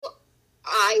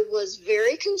I was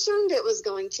very concerned it was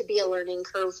going to be a learning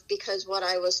curve, because what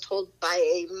I was told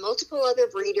by multiple other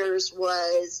breeders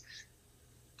was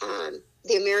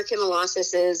the American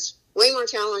Molossus is way more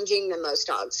challenging than most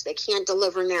dogs. They can't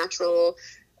deliver natural.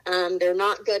 They're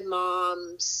not good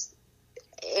moms,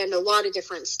 and a lot of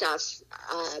different stuff.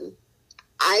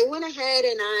 I went ahead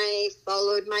and I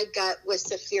followed my gut with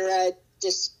Zipporah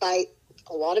despite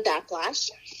a lot of backlash,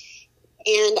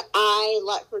 and I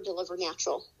let her deliver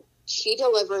natural. She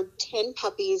delivered 10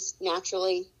 puppies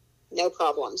naturally, no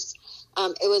problems.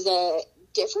 It was a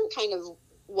different kind of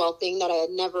whelping that I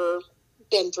had never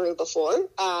been through before.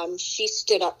 She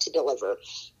stood up to deliver.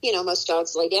 You know, most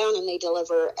dogs lay down and they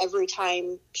deliver. Every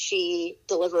time she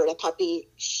delivered a puppy,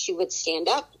 she would stand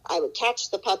up. I would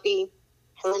catch the puppy.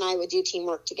 Her and I would do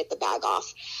teamwork to get the bag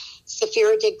off.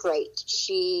 Zipporah did great.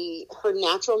 Her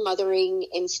natural mothering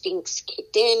instincts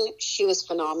kicked in. She was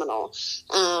phenomenal.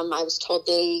 I was told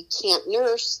they can't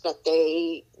nurse, that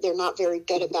they're not very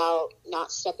good about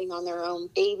not stepping on their own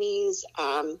babies,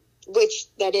 which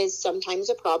that is sometimes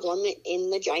a problem in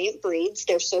the giant breeds.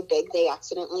 They're so big they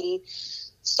accidentally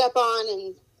step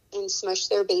on and smush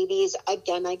their babies.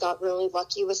 Again, I got really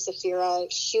lucky with Zipporah.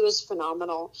 She was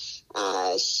phenomenal.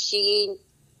 She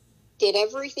did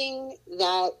everything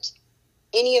that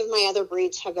any of my other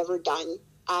breeds have ever done.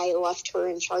 I left her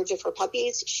in charge of her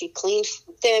puppies. She cleaned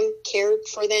them, cared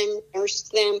for them,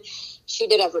 nursed them. She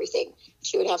did everything.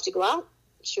 She would have to go out.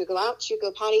 She would go out. She would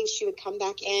go potty. She would come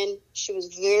back in. She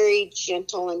was very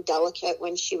gentle and delicate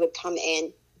when she would come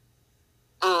in.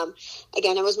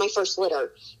 Again, it was my first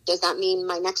litter. Does that mean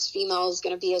my next female is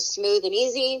going to be as smooth and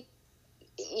easy?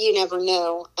 You never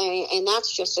know. And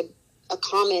that's just a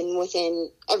common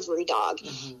within every dog.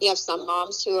 Mm-hmm. You have some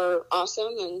moms who are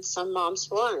awesome and some moms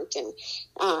who aren't. And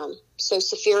so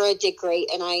Zipporah did great.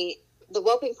 And the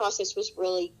whelping process was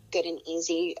really good and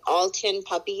easy. All 10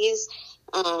 puppies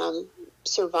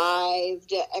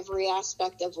survived every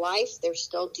aspect of life. They're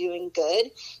still doing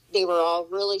good. They were all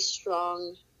really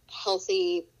strong,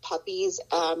 healthy puppies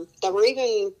that were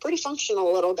even pretty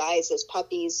functional little guys as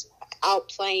puppies, out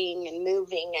playing and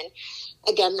moving. And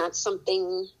again, that's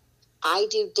something I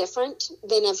do different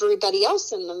than everybody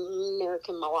else in the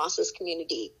American Molossus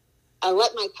community. I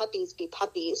let my puppies be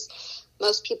puppies.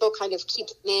 Most people kind of keep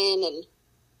them in,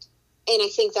 and I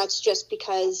think that's just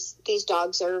because these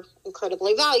dogs are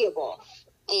incredibly valuable,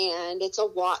 and it's a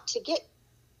lot to get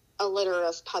a litter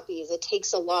of puppies. It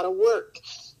takes a lot of work,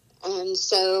 and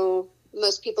so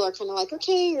most people are kind of like,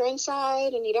 okay, you're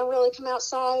inside, and you don't really come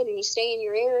outside, and you stay in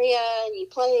your area, and you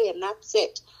play, and that's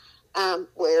it.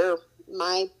 Where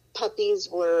my puppies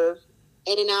were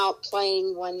in and out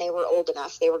playing when they were old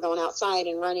enough. They were going outside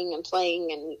and running and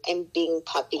playing and being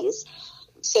puppies.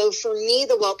 So for me,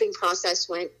 the whelping process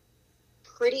went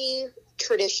pretty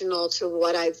traditional to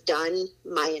what I've done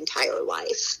my entire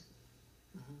life.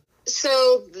 Mm-hmm.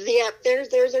 So yeah,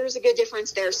 there's a good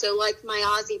difference there. So like my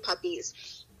Aussie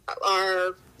puppies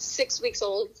are 6 weeks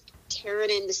old, tearing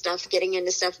into stuff, getting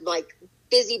into stuff, like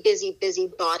busy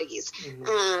bodies.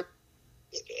 Mm-hmm.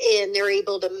 And they're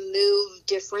able to move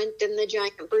different than the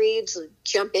giant breeds,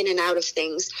 jump in and out of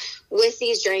things. With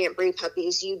these giant breed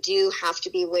puppies, you do have to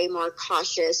be way more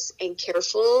cautious and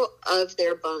careful of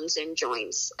their bones and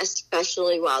joints,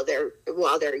 especially while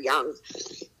they're young.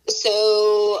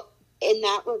 So in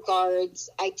that regards,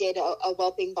 I did a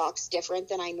whelping box different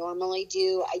than I normally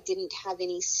do. I didn't have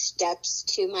any steps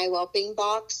to my whelping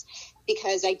box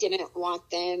because I didn't want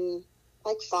them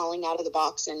like falling out of the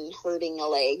box and hurting a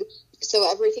leg.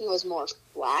 So everything was more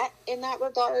flat in that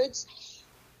regards.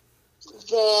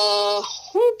 The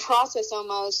whole process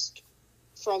almost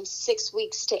from 6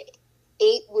 weeks to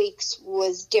 8 weeks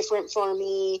was different for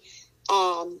me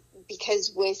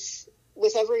because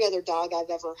with every other dog I've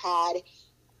ever had,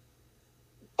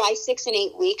 by 6 and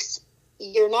 8 weeks,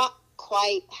 you're not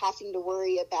quite having to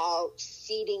worry about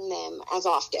feeding them as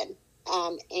often.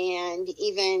 And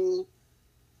even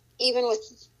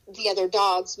with the other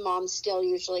dogs, mom still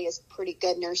usually is pretty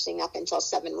good nursing up until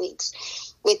 7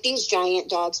 weeks. With these giant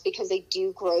dogs, because they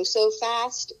do grow so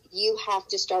fast, you have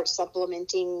to start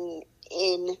supplementing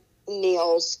in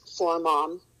meals for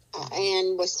mom.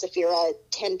 And with Zipporah,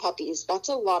 10 puppies, that's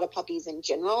a lot of puppies in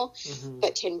general, mm-hmm.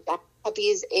 but 10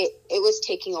 puppies, it was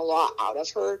taking a lot out of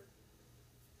her.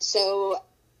 So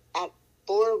at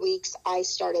 4 weeks, I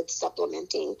started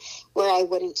supplementing, where I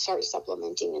wouldn't start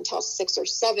supplementing until 6 or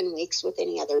 7 weeks with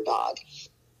any other dog.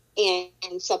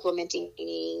 And supplementing,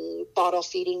 formula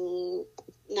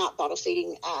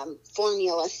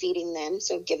feeding them.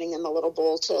 So giving them a little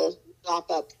bowl to lap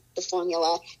up the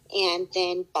formula. And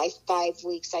then by 5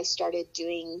 weeks, I started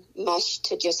doing mush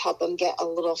to just help them get a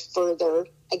little further.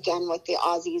 Again, with the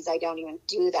Aussies, I don't even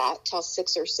do that till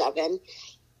 6 or 7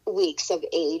 weeks of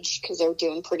age because they're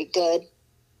doing pretty good.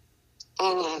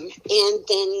 And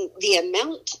then the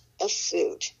amount of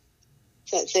food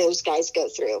that those guys go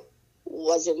through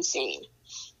was insane.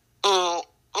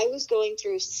 I was going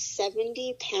through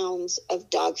 70 pounds of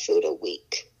dog food a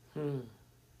week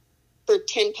for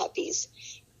 10 puppies.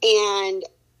 And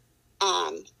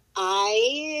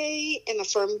I am a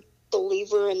firm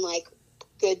believer in like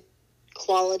good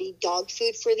quality dog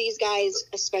food for these guys,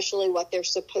 especially what they're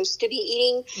supposed to be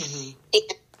eating. And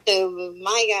so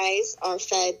my guys are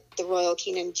fed the Royal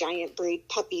Canin giant breed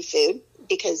puppy food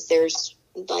because there's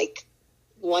like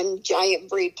one giant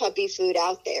breed puppy food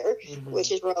out there,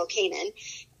 which is Royal Canin.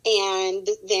 And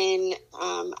then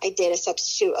I did a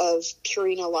substitute of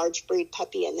Purina large breed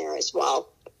puppy in there as well.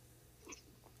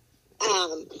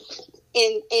 And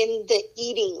the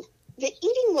eating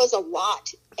was a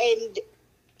lot. And,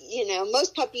 you know,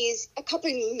 most puppies, a couple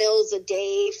of meals a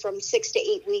day from 6 to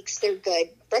 8 weeks, they're good.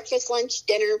 Breakfast, lunch,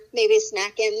 dinner, maybe a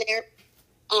snack in there.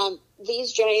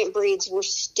 These giant breeds were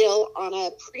still on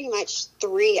a pretty much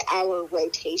 3-hour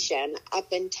rotation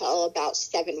up until about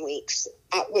 7 weeks,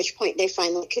 at which point they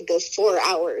finally could go 4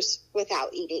 hours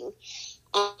without eating.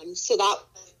 So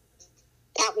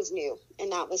that was new,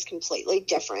 and that was completely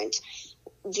different.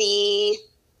 The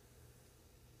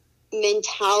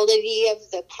mentality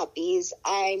of the puppies,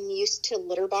 I'm used to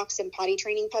litter box and potty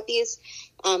training puppies.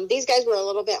 These guys were a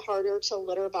little bit harder to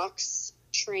litter box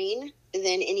train than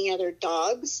any other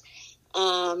dogs.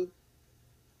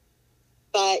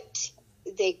 But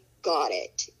they got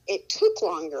it. It took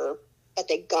longer, but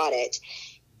they got it.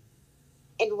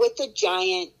 And with the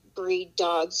giant breed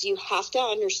dogs, you have to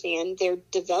understand their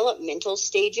developmental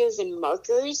stages and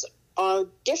markers are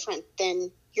different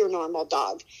than your normal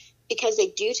dog because they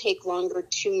do take longer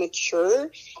to mature.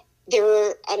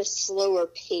 They're at a slower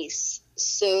pace.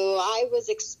 So I was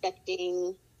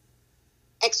expecting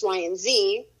X, Y, and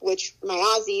Z, which my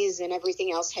Aussies and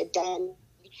everything else had done.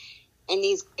 And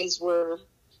these guys were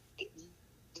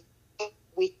a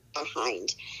week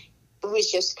behind. It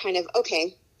was just kind of,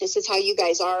 okay, this is how you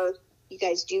guys are. You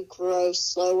guys do grow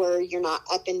slower. You're not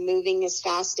up and moving as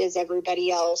fast as everybody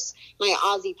else. My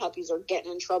Aussie puppies are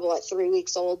getting in trouble at 3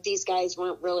 weeks old. These guys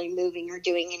weren't really moving or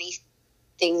doing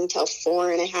anything until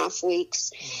 4.5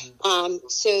 weeks.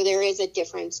 So there is a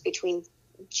difference between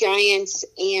giants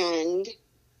and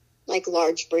like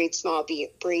large breed, small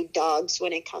breed dogs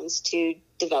when it comes to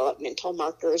developmental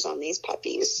markers on these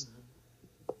puppies.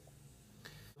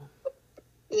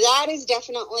 That is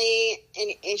definitely an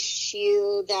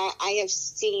issue that I have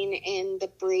seen in the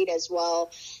breed as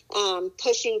well.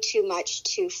 Pushing too much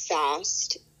too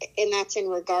fast. And that's in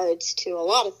regards to a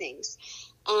lot of things.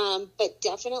 But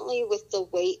definitely with the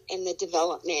weight and the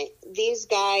development, these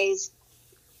guys,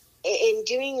 in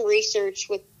doing research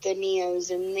with the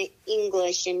Neos and the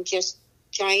English and just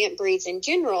giant breeds in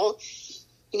general,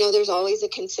 you know, there's always a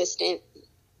consistent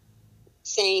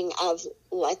saying of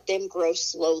let them grow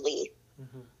slowly.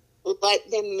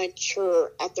 Let them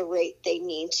mature at the rate they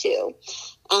need to.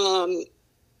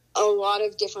 A lot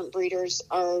of different breeders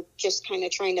are just kind of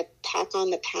trying to pack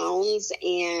on the pounds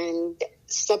and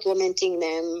supplementing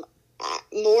them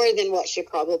more than what should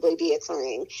probably be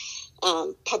occurring.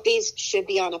 Puppies should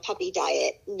be on a puppy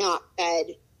diet, not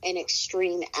fed an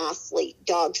extreme athlete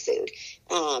dog food.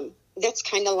 That's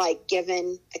kind of like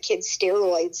giving a kid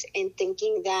steroids and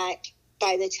thinking that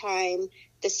by the time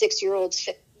the 6-year-old's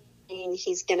 15,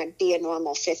 he's going to be a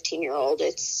normal 15-year-old.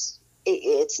 It's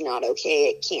not okay.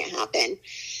 It can't happen.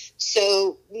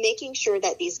 So making sure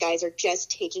that these guys are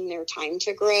just taking their time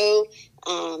to grow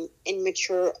and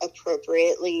mature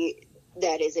appropriately,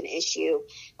 that is an issue.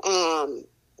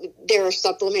 There are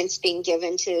supplements being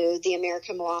given to the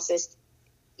American Molossus.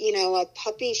 You know, a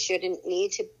puppy shouldn't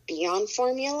need to be on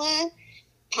formula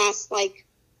past like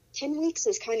 10 weeks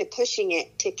is kind of pushing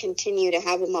it to continue to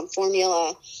have them on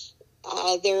formula.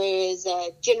 There is a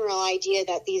general idea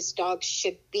that these dogs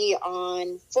should be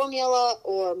on formula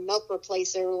or milk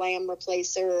replacer, lamb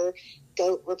replacer,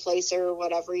 goat replacer,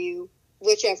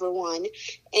 whichever one,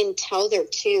 until they're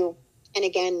 2. And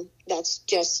again, that's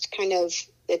just kind of,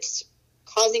 it's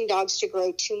causing dogs to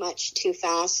grow too much too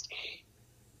fast.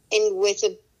 And with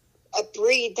a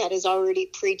breed that is already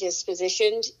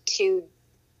predispositioned to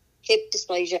hip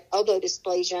dysplasia, elbow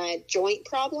dysplasia, joint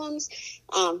problems,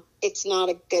 it's not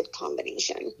a good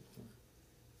combination.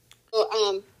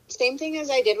 So, same thing as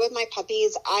I did with my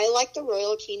puppies. I like the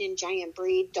Royal Canin giant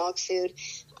breed dog food.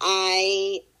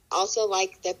 I also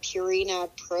like the Purina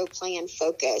Pro Plan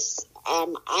Focus.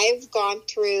 I've gone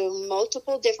through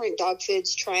multiple different dog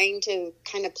foods trying to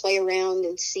kind of play around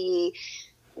and see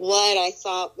what I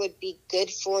thought would be good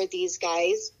for these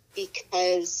guys,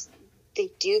 because they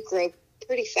do grow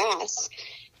pretty fast.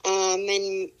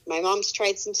 And my mom's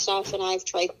tried some stuff and I've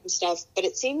tried some stuff, but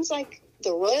it seems like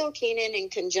the Royal Canin in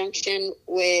conjunction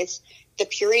with the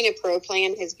Purina Pro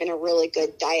Plan has been a really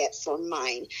good diet for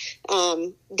mine.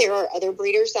 There are other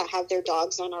breeders that have their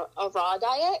dogs on a raw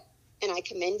diet, and I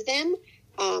commend them.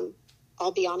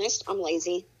 I'll be honest, I'm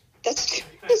lazy. That's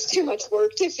too much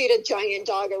work to feed a giant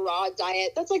dog a raw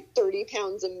diet. That's like 30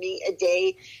 pounds of meat a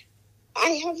day.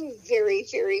 I have a very,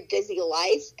 very busy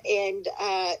life, and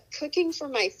cooking for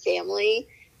my family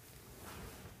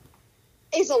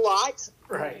is a lot.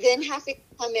 Right. Then having to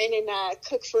come in and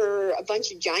cook for a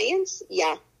bunch of giants,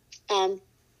 yeah.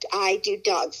 I do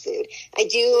dog food. I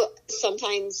do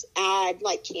sometimes add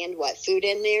like canned wet food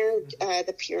in there,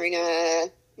 the Purina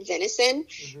venison,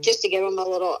 just to give them a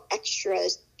little extra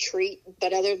treat.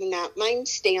 But other than that, mine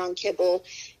stay on kibble,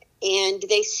 and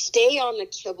they stay on the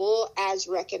kibble as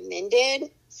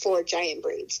recommended for giant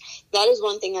breeds. That is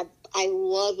one thing I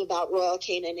love about Royal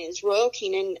Canin is Royal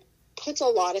Canin puts a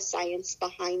lot of science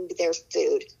behind their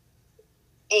food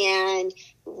and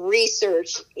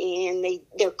research, and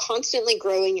they're constantly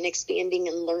growing and expanding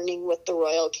and learning with the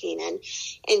Royal Canin.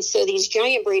 And so these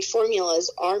giant breed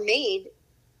formulas are made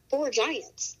for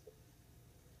giants.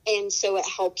 And so it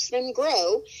helps them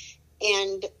grow.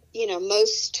 And, you know,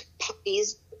 most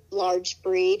puppies, large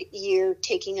breed, you're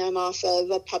taking them off of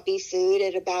a puppy food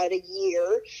at about a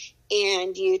year,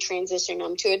 and you transition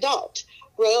them to adult.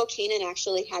 Royal Canin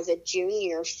actually has a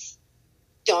junior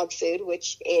dog food,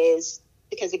 which is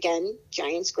because, again,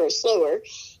 giants grow slower.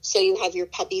 So you have your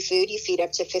puppy food, you feed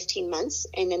up to 15 months,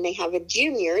 and then they have a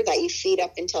junior that you feed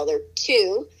up until they're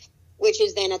 2, which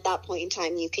is then at that point in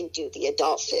time you can do the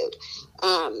adult food.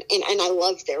 And I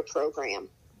love their program.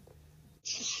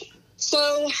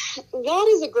 So that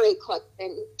is a great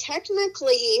question.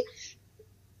 Technically,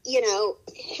 you know,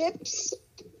 hips,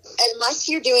 unless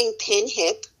you're doing pin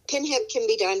hip can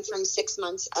be done from 6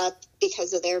 months up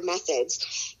because of their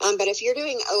methods. But if you're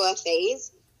doing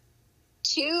OFAs,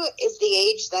 2 is the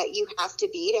age that you have to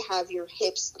be to have your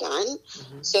hips done.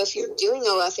 So if you're doing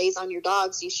OFAs on your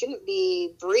dogs, you shouldn't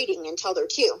be breeding until they're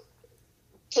 2,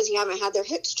 because you haven't had their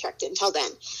hips checked until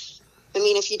then. I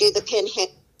mean, if you do the pin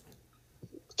hip,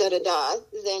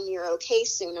 then you're okay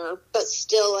sooner. But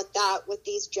still at that, with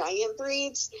these giant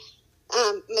breeds,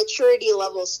 maturity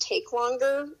levels take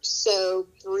longer. So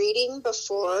breeding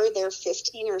before they're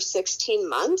 15 or 16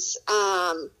 months,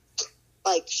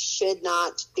 should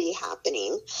not be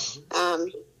happening.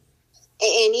 And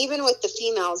even with the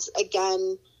females,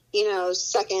 again, you know,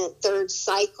 second, third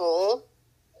cycle,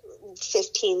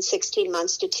 15, 16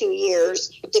 months to 2 years,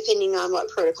 depending on what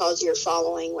protocols you're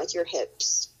following with your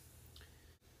hips.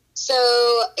 So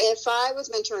if I was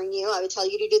mentoring you, I would tell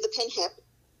you to do the pin hip,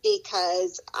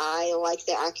 because I like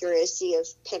the accuracy of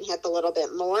pin hip a little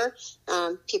bit more.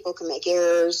 People can make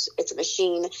errors. It's a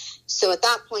machine. So at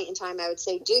that point in time, I would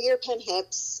say do your pin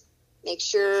hips, make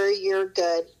sure you're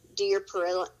good, do your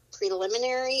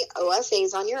preliminary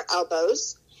OFAs on your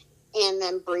elbows, and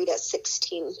then breed at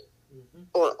 16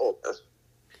 or older.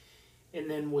 And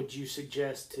then would you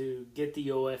suggest to get the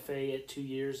OFA at 2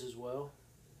 years as well?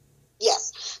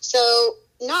 Yes. So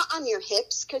not on your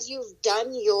hips, because you've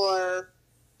done your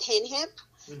pin hip,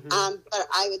 but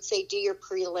I would say do your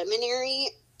preliminary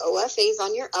OFAs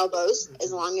on your elbows,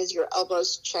 as long as your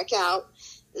elbows check out.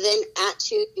 Then at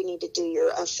 2, you need to do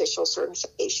your official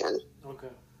certification. Okay.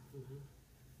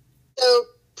 So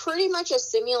pretty much a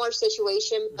similar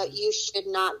situation, but you should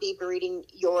not be breeding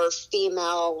your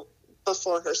female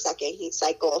before her second heat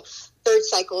cycle. Third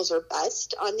cycles are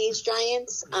best on these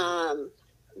giants,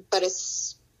 but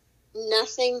it's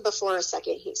nothing before a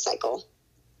second heat cycle.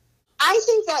 I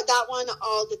think that one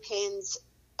all depends.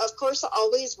 Of course,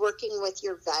 always working with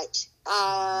your vet.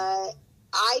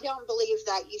 I don't believe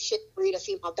that you should breed a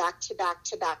female back to back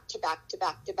to back to back to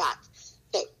back to back.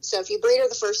 Okay, so if you breed her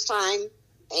the first time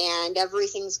and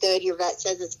everything's good, your vet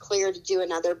says it's clear to do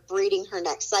another breeding her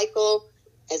next cycle.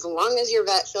 As long as your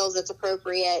vet feels it's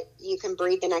appropriate, you can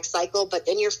breed the next cycle, but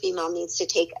then your female needs to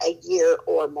take a year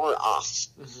or more off.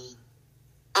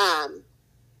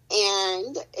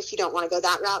 And if you don't want to go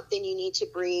that route, then you need to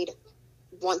breed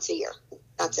once a year.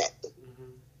 That's it.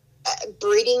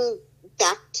 Breeding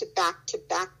back to back to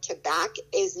back to back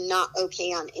is not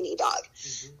okay on any dog.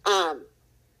 And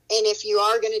if you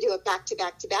are going to do it back to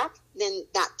back to back, then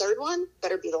that third one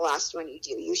better be the last one you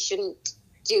do. You shouldn't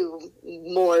do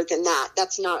more than that.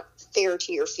 That's not fair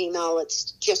to your female.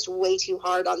 It's just way too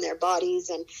hard on their bodies.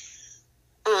 And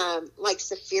like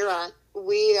Saphira,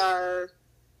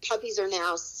 puppies are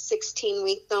now 16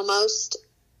 weeks almost,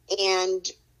 and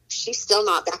she's still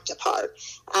not back to par.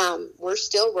 We're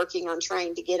still working on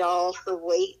trying to get all her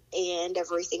weight and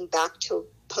everything back to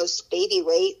post-baby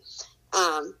weight.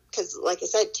 Because, like I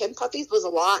said, 10 puppies was a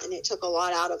lot, and it took a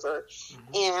lot out of her.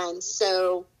 And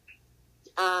so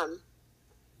I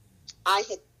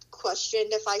had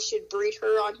questioned if I should breed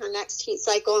her on her next heat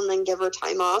cycle and then give her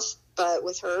time off. But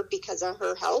with her, because of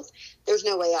her health, there's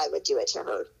no way I would do it to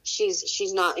her.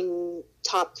 She's not in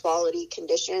top quality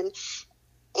condition,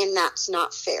 and that's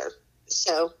not fair.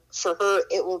 So for her,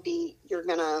 it will be,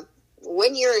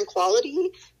 when you're in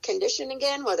quality condition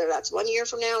again, whether that's 1 year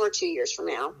from now or 2 years from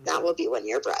now, that will be when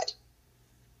you're bred.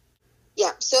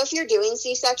 Yeah, so if you're doing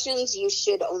C-sections, you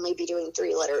should only be doing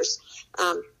 3 litters.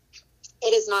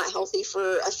 It is not healthy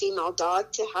for a female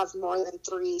dog to have more than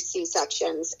 3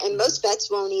 C-sections, and most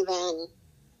vets won't even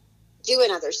do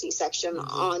another C-section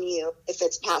on you if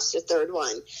it's past a third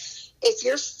one. If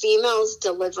your female's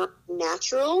delivering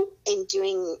natural and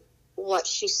doing what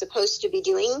she's supposed to be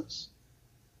doing,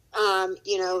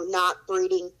 not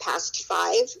breeding past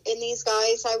 5 in these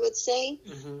guys, I would say,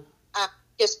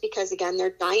 just because, again, they're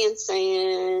giants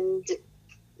and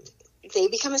they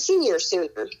become a senior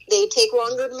sooner. They take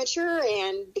longer to mature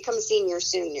and become a senior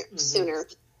sooner.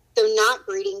 So not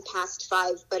breeding past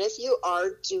 5, but if you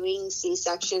are doing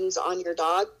C-sections on your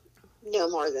dog, no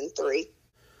more than 3.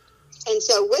 And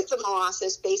so with the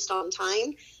Molossus, based on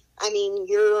time,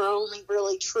 you're only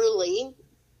really truly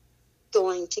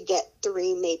going to get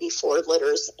 3, maybe 4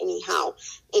 litters anyhow.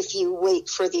 If you wait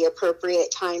for the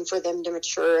appropriate time for them to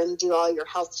mature and do all your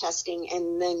health testing,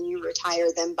 and then you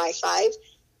retire them by 5,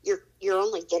 you're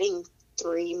only getting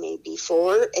 3, maybe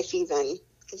 4, if even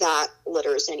that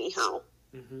litters anyhow.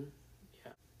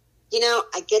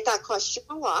 I get that question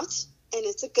a lot, and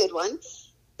it's a good one.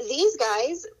 These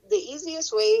guys, the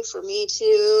easiest way for me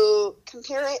to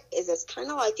compare it is it's kind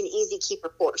of like an easy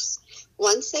keeper horse.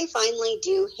 Once they finally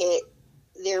do hit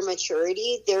their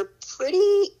maturity, they're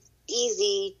pretty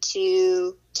easy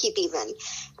to keep even.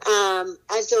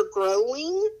 As they're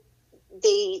growing,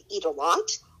 they eat a lot.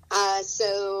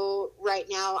 So right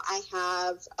now I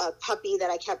have a puppy that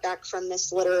I kept back from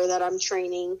this litter that I'm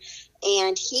training,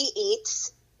 and he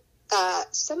eats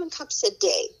 7 cups a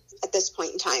day at this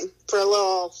point in time for a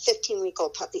little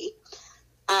 15-week-old puppy.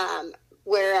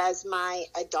 Whereas my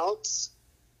adults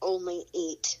only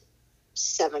eat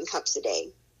 7 cups a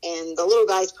day. And the little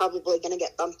guy's probably going to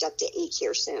get bumped up to 8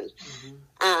 here soon.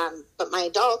 But my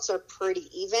adults are pretty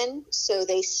even, so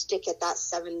they stick at that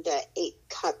 7 to 8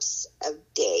 cups a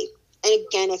day. And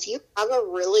again, if you have a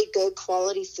really good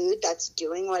quality food that's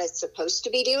doing what it's supposed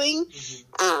to be doing,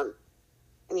 7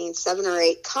 or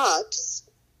 8 cups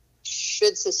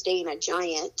should sustain a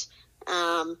giant.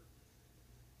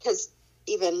 Because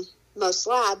even most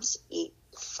labs eat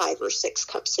 5 or 6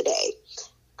 cups a day.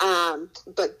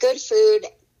 But good food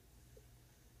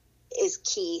is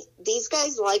key. These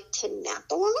guys like to nap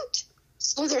a lot,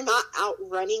 so they're not out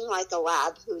running like a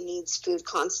lab who needs food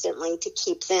constantly to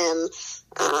keep them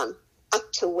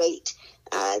up to weight.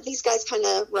 These guys kind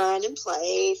of run and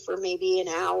play for maybe an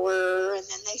hour, and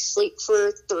then they sleep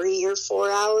for 3 or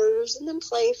 4 hours and then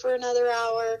play for another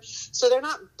hour. So they're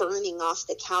not burning off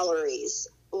the calories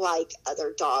like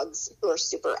other dogs who are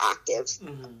super active.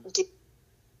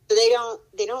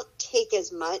 They don't take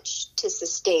as much to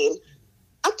sustain.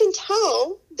 Up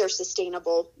until they're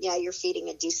sustainable, yeah, you're feeding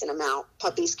a decent amount.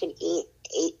 Puppies can eat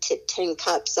 8 to 10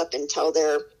 cups up until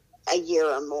they're a year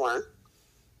or more.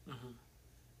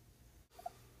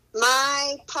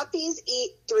 My puppies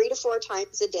eat 3 to 4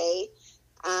 times a day,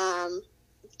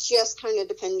 just kind of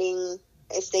depending.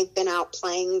 If they've been out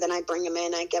playing, then I bring them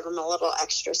in. I give them a little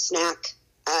extra snack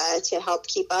to help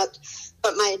keep up.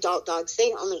 But my adult dogs,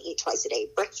 they only eat twice a day,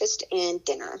 breakfast and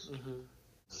dinner.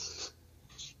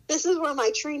 This is where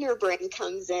my trainer brain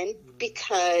comes in,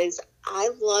 because I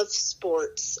love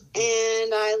sports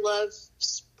and I love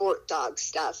sport dog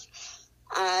stuff.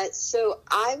 So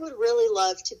I would really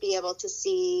love to be able to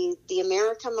see the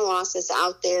American Molossus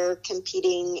out there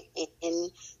competing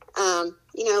in,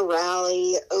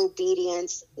 rally,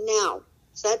 obedience. Now,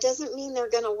 so that doesn't mean they're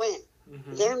going to win.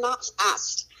 They're not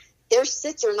fast. Their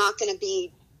sits are not going to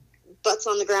be butts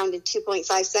on the ground in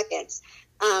 2.5 seconds.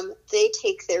 They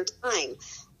take their time.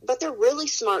 But they're really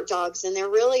smart dogs, and they're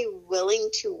really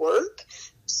willing to work.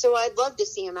 So I'd love to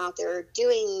see them out there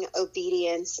doing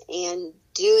obedience and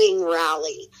doing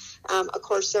rally. Of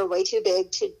course, they're way too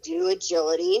big to do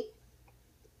agility.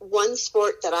 One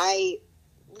sport that I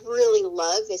really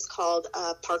love is called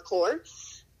parkour.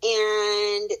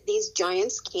 And these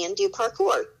giants can do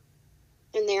parkour.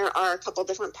 And there are a couple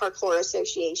different parkour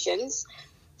associations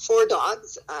for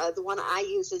dogs. The one I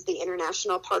use is the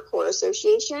International Parkour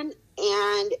Association.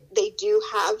 And they do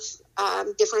have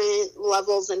different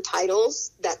levels and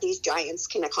titles that these giants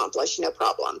can accomplish, no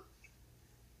problem.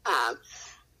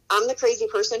 I'm the crazy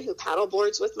person who paddle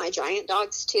boards with my giant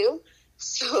dogs too.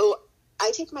 So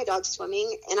I take my dogs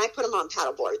swimming and I put them on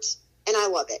paddle boards, and I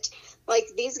love it. Like,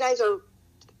 these guys are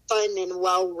fun and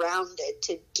well-rounded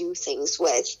to do things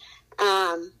with.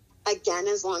 Again,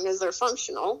 as long as they're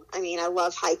functional. I mean, I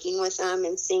love hiking with them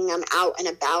and seeing them out and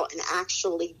about and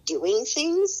actually doing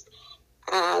things.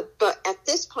 But at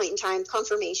this point in time,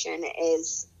 conformation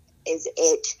is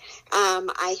it.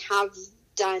 I have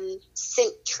done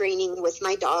scent training with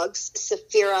my dogs.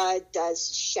 Saphira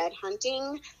does shed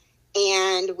hunting,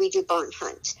 and we do barn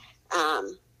hunt.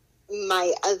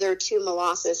 My other two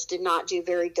Molossus did not do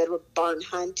very good with barn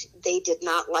hunt. They did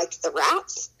not like the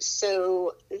rats,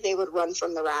 so they would run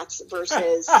from the rats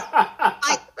versus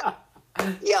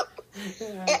Yep.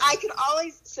 And I could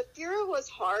always, Saphira was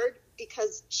hard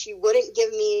because she wouldn't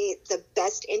give me the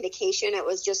best indication. It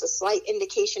was just a slight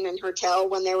indication in her tail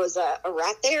when there was a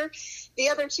rat there. The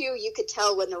other two, you could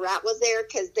tell when the rat was there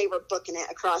because they were booking it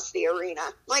across the arena.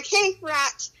 Like, hey,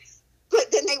 rat.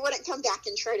 But then they wouldn't come back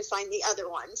and try to find the other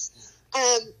ones.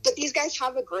 But these guys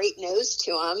have a great nose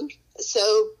to them.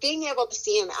 So being able to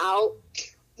see them out,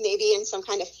 maybe in some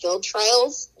kind of field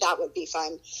trials, that would be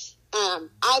fun.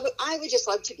 I would just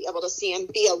love to be able to see them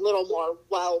be a little more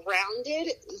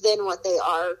well-rounded than what they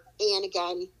are. And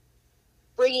again,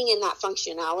 bringing in that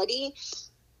functionality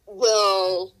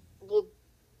will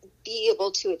be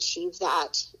able to achieve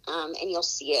that, and you'll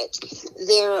see it.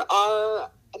 There are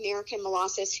American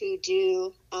Molossus who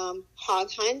do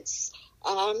hog hunts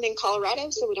in Colorado,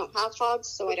 so we don't have hogs,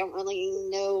 so I don't really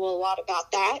know a lot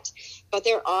about that. But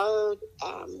there are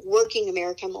working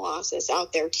American Molossus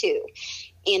out there too.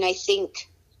 And I think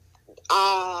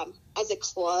as a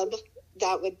club,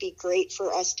 that would be great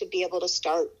for us to be able to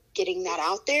start getting that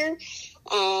out there.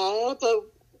 But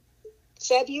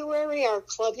February, our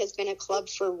club has been a club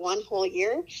for one whole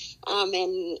year.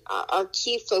 And our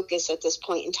key focus at this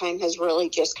point in time has really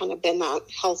just kind of been that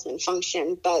health and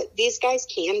function. But these guys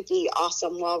can be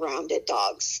awesome, well-rounded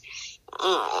dogs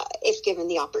if given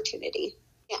the opportunity.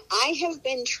 Yeah, I have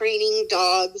been training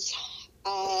dogs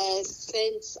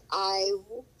since I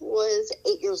was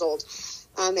 8 years old.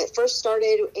 It first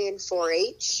started in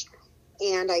 4-H,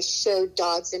 and I showed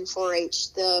dogs in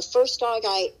 4-H. The first dog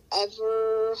I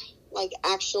ever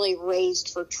actually raised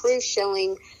for true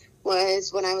showing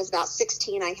was when I was about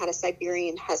 16. I had a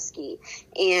Siberian Husky,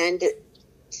 and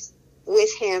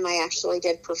with him I actually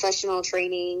did professional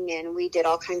training, and we did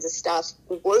all kinds of stuff.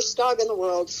 Worst dog in the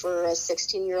world for a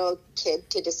 16-year-old kid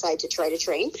to decide to try to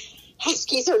train.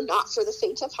 Huskies are not for the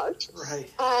faint of heart. Right.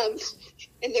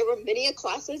 And there were many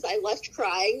classes I left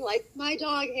crying, like, my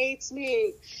dog hates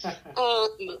me.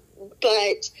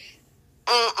 But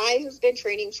I have been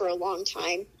training for a long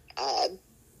time.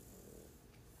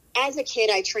 As a kid,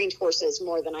 I trained horses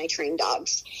more than I trained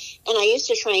dogs. And I used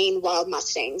to train wild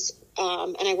Mustangs.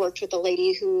 And I worked with a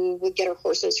lady who would get her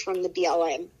horses from the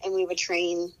BLM. And we would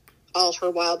train all her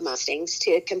wild Mustangs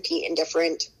to compete in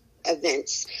different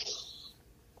events.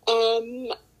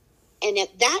 And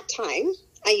at that time,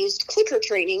 I used clicker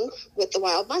training with the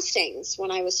wild Mustangs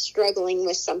when I was struggling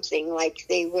with something like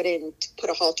they wouldn't put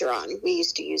a halter on. We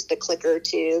used to use the clicker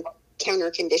to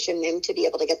counter condition them to be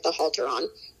able to get the halter on.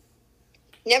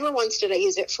 Never once did I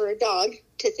use it for a dog,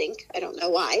 to think. I don't know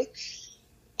why.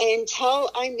 Until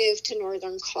I moved to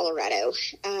northern Colorado.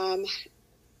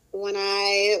 When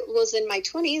I was in my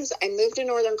 20s, I moved to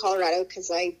northern Colorado because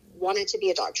I wanted to be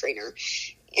a dog trainer.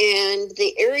 And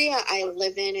the area I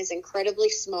live in is incredibly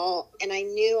small, and I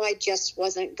knew I just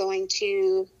wasn't going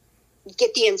to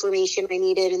get the information I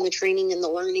needed and the training and the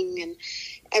learning and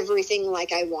everything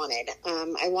like I wanted.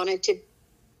 I wanted to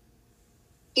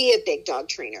be a big dog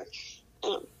trainer.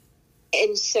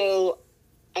 And so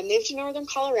I moved to northern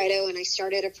Colorado, and I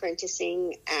started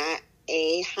apprenticing at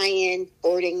a high-end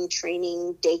boarding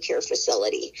training daycare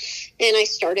facility. And I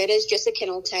started as just a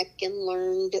kennel tech and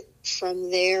learned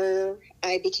from there.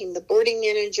 I became the boarding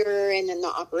manager and then the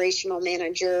operational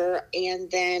manager and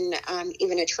then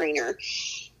even a trainer.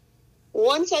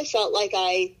 Once I felt like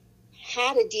I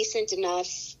had a decent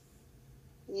enough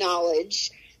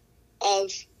knowledge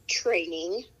of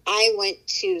training, I went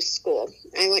to school.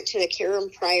 I went to the Karen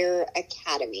Pryor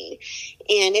Academy,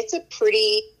 and it's a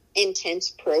pretty intense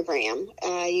program.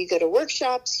 You go to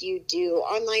workshops, you do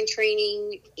online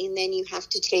training, and then you have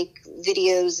to take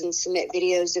videos and submit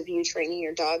videos of you training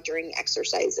your dog during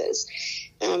exercises.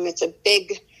 It's a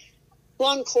big,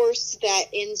 long course that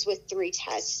ends with 3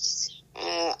 tests.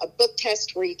 A book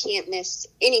test where you can't miss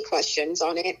any questions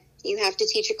on it. You have to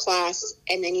teach a class,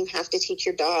 and then you have to teach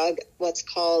your dog what's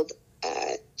called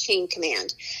chain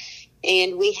command.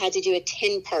 And we had to do a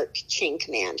 10-part chain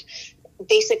command.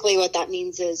 Basically what that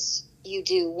means is you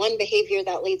do one behavior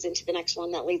that leads into the next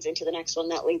one, that leads into the next one,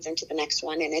 that leads into the next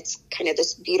one. And it's kind of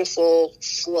this beautiful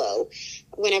flow.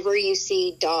 Whenever you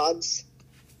see dogs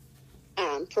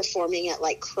performing at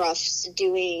like Crufts,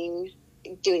 doing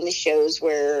the shows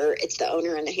where it's the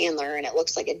owner and the handler and it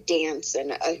looks like a dance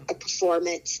and a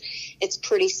performance, it's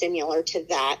pretty similar to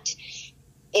that.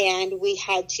 And we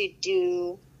had to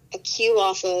do a cue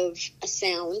off of a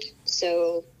sound.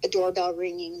 So a doorbell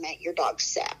ringing meant your dog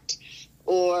sat.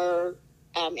 Or,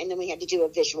 and then we had to do a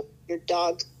visual. Your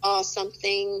dog saw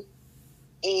something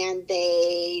and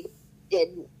they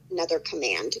did another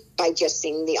command by just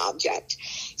seeing the object.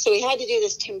 So we had to do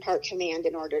this 10-part command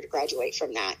in order to graduate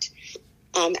from that.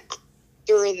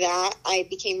 After that, I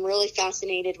became really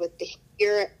fascinated with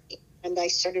behavior, and I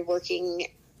started working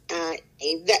at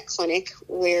a vet clinic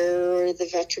where the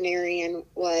veterinarian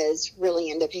was really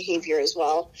into behavior as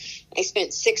well. I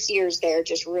spent 6 years there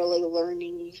just really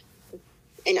learning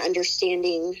and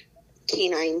understanding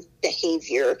canine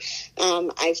behavior.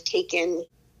 I've taken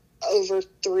over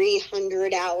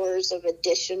 300 hours of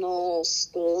additional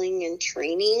schooling and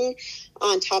training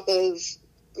on top of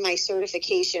my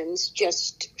certifications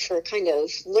just for kind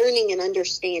of learning and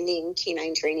understanding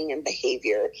canine training and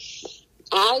behavior.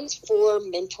 As for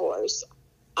mentors,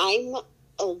 I'm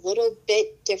a little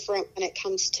bit different when it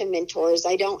comes to mentors.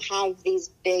 I don't have these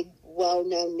big,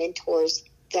 well-known mentors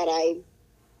that I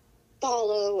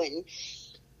follow, and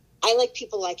I like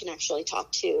people I can actually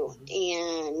talk to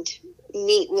and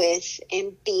meet with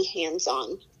and be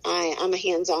hands-on. I'm a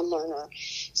hands-on learner.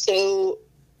 So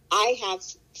I have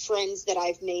friends that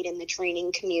I've made in the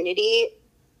training community,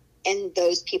 and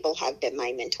those people have been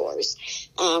my mentors.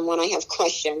 When I have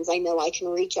questions, I know I can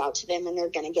reach out to them and they're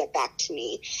going to get back to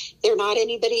me. They're not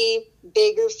anybody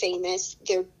big or famous.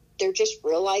 They're just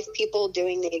real life people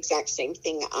doing the exact same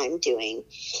thing I'm doing.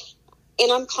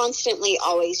 And I'm constantly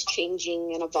always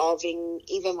changing and evolving,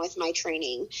 even with my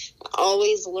training,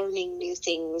 always learning new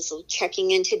things,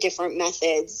 checking into different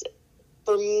methods.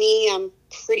 For me, I'm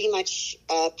pretty much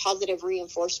a positive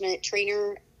reinforcement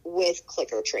trainer with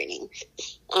clicker training.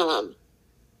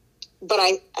 But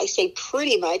I say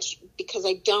pretty much because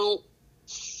I don't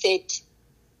fit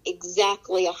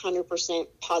exactly 100%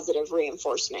 positive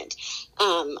reinforcement.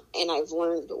 And I've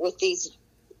learned with these,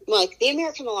 like the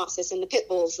American Molossus and the pit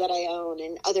bulls that I own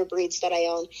and other breeds that I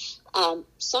own,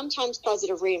 sometimes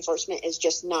positive reinforcement is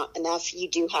just not enough. You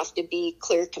do have to be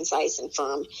clear, concise, and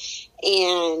firm.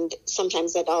 And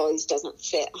sometimes that always doesn't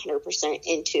fit 100%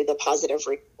 into the positive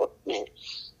reinforcement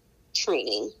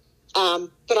training. But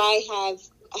I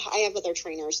have other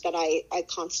trainers that I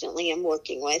constantly am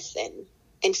working with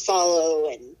and follow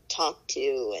and talk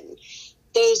to, and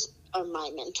those are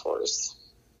my mentors.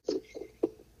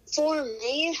 For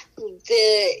me,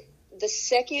 the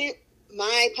second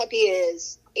my puppy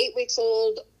is 8 weeks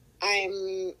old,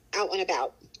 I'm out and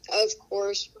about. Of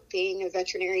course, being a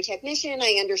veterinary technician,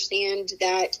 I understand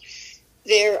that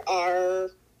there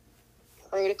are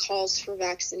protocols for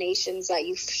vaccinations that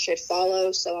you should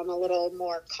follow, so I'm a little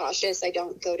more cautious. I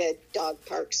don't go to dog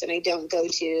parks and I don't go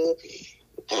to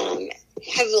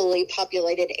heavily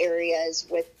populated areas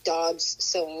with dogs,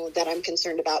 so that I'm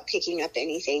concerned about picking up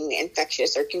anything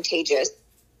infectious or contagious.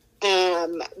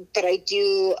 But I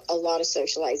do a lot of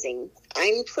socializing.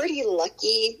 I'm pretty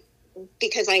lucky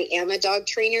because I am a dog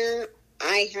trainer.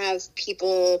 I have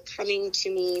people coming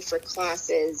to me for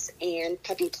classes and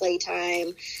puppy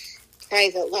playtime,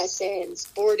 private lessons,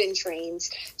 board and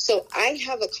trains. So I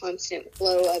have a constant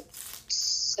flow of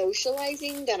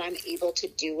socializing that I'm able to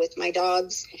do with my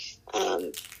dogs.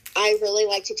 I really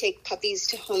like to take puppies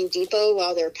to Home Depot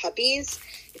while they're puppies.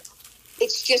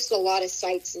 It's just a lot of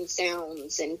sights and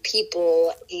sounds and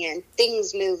people and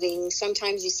things moving.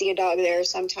 Sometimes you see a dog there,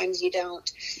 sometimes you don't.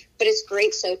 But it's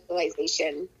great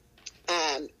socialization.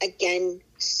 Again,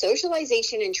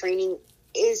 socialization and training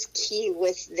is key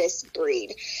with this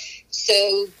breed.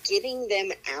 So getting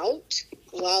them out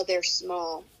while they're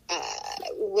small.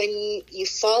 When you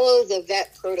follow the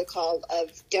vet protocol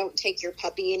of don't take your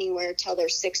puppy anywhere till they're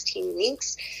 16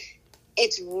 weeks,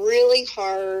 it's really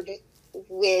hard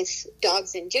with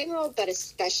dogs in general, but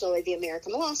especially the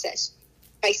American Molossus.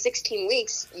 by 16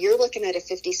 weeks, you're looking at a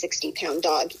 50, 60-pound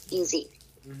dog, easy.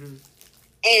 Mm-hmm.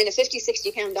 And a 50,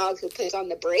 60-pound dog who puts on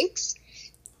the brakes,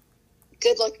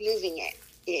 good luck moving it.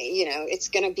 You know, it's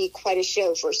going to be quite a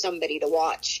show for somebody to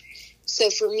watch. So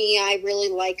for me, I really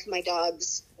like my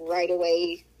dogs right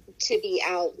away to be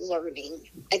out learning.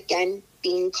 Again,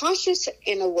 being cautious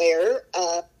and aware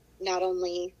of not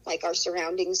only like our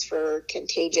surroundings for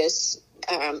contagious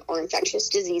or infectious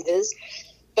diseases,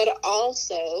 but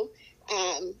also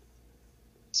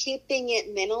keeping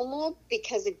it minimal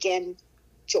because, again,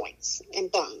 joints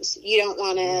and bones. You don't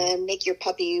want to make your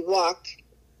puppy walk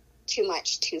too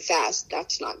much too fast.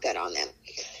 That's not good on them.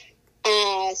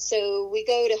 So we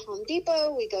go to Home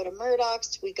Depot, we go to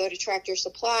Murdoch's, we go to Tractor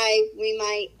Supply. We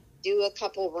might do a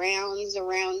couple rounds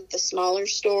around the smaller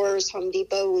stores. Home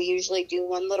Depot, we usually do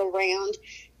one little round.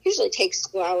 Usually takes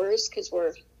 2 hours because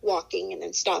we're walking and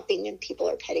then stopping and people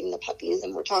are petting the puppies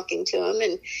and we're talking to them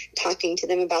and talking to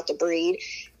them about the breed.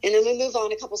 And then we move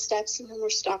on a couple steps and then we're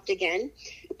stopped again.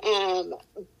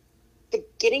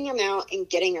 But getting them out and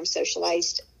getting them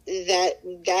socialized,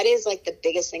 that is like the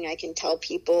biggest thing I can tell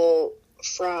people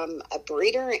from a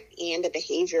breeder and a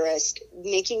behaviorist,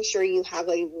 making sure you have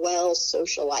a well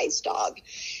socialized dog,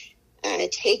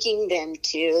 taking them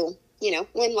to, you know,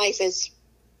 when life is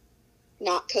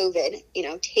not COVID, you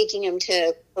know, taking them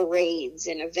to parades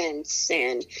and events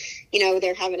and, you know,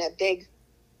 they're having a big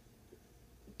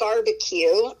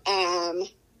barbecue,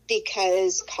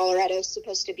 because Colorado's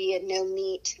supposed to be a no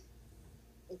meat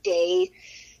day,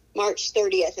 March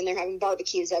 30th, and they're having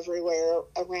barbecues everywhere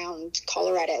around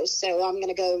Colorado. So I'm going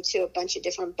to go to a bunch of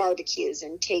different barbecues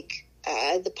and take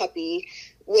the puppy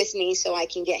with me so I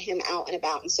can get him out and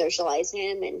about and socialize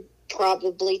him, and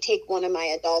probably take one of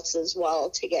my adults as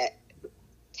well to get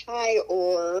Ty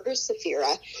or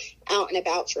Saphira out and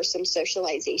about for some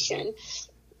socialization,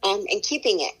 and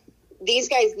keeping it. These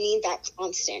guys need that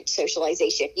constant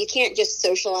socialization. You can't just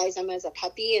socialize them as a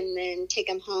puppy and then take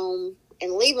them home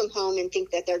and leave them home and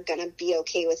think that they're going to be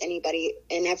okay with anybody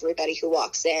and everybody who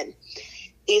walks in.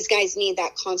 These guys need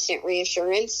that constant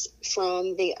reassurance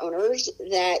from the owners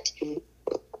that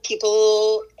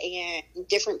people and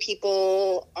different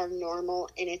people are normal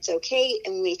and it's okay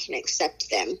and we can accept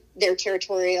them. Their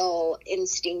territorial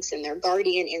instincts and their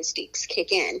guardian instincts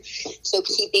kick in. So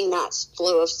keeping that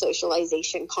flow of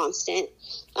socialization constant.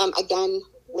 Again,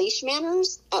 leash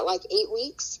manners at like 8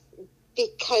 weeks,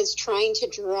 because trying to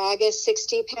drag a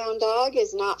 60-pound dog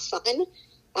is not fun.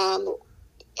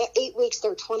 At 8 weeks,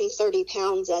 they're 20, 30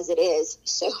 pounds as it is.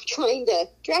 So trying to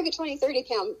drag a 20,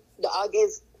 30-pound dog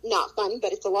is not fun,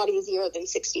 but it's a lot easier than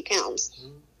 60 pounds.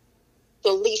 Mm-hmm.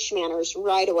 So leash manners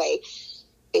right away.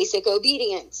 Basic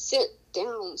obedience, sit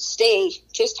down, stay.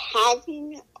 Just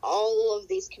having all of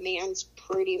these commands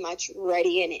pretty much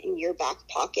ready and in your back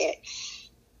pocket.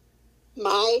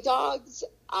 My dogs,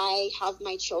 I have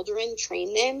my children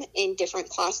train them in different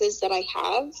classes that I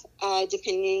have.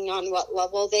 Depending on what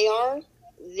level they are,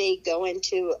 they go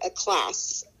into a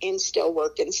class and still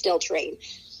work and still train.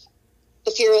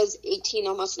 Saphira's 18,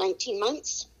 almost 19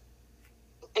 months,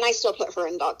 and I still put her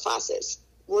in dog classes.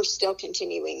 We're still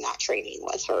continuing that training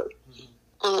with her.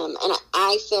 Mm-hmm. And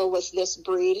I feel with this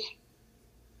breed,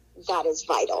 that is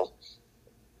vital.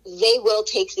 They will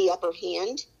take the upper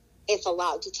hand if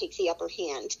allowed to take the upper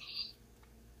hand.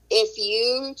 If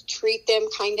you treat them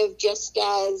kind of just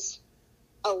as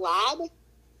a lab,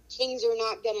 things are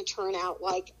not going to turn out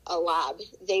like a lab.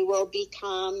 They will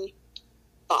become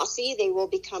bossy. They will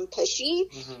become pushy.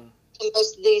 Mm-hmm. And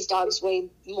most of these dogs weigh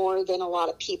more than a lot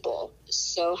of people.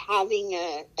 So having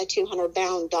a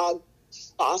 200-pound dog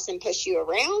boss and push you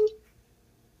around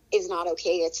is not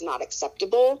okay. It's not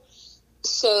acceptable.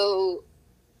 So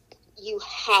you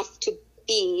have to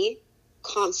be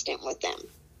constant with them.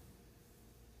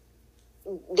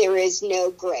 There is no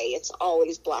gray. It's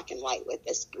always black and white with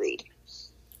this breed.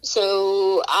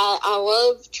 So I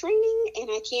love training, and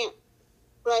I can't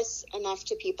stress enough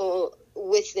to people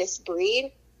with this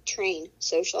breed: train,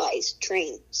 socialize,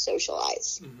 train,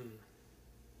 socialize. Mm-hmm.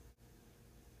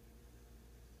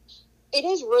 It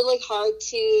is really hard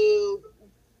to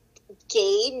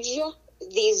gauge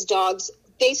these dogs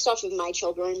based off of my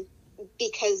children,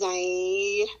 because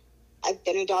I've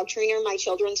been a dog trainer my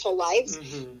children's whole lives.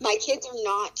 Mm-hmm. My kids are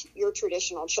not your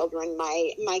traditional children.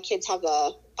 My kids have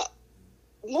a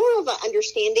more of an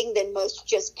understanding than most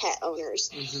just pet owners.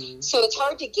 Mm-hmm. So it's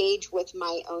hard to gauge with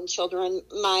my own children.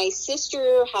 My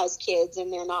sister has kids,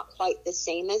 and they're not quite the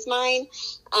same as mine.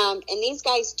 And these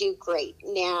guys do great.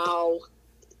 Now,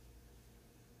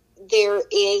 there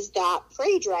is that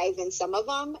prey drive in some of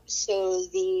them. So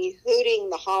the hooting,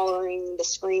 the hollering, the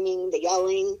screaming, the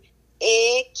yelling,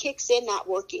 it kicks in that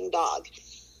working dog.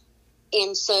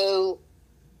 And so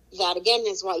that, again,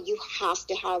 is why you have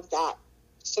to have that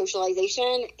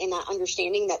socialization and that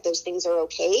understanding that those things are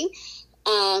okay.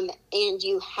 And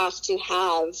you have to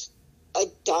have a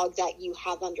dog that you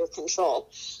have under control,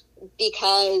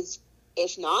 because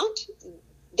if not,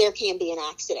 there can be an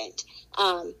accident.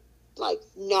 Like,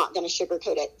 not going to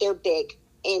sugarcoat it. They're big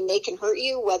and they can hurt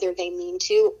you whether they mean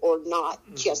to or not,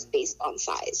 just based on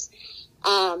size.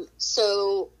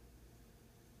 So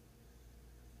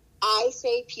I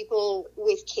say, people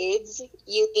with kids,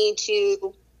 you need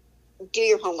to do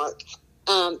your homework.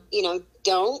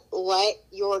 Don't let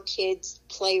your kids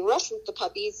play rough with the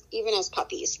puppies, even as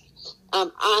puppies.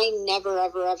 I never,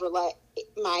 ever, ever let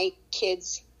my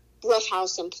kids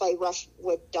roughhouse and play rough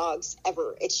with dogs,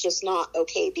 ever. It's just not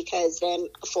okay, because then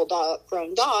a full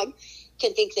grown dog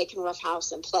can think they can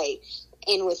roughhouse and play.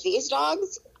 And with these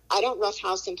dogs, I don't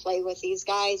roughhouse and play with these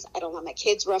guys. I don't let my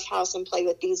kids roughhouse and play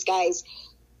with these guys,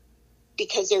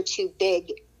 because they're too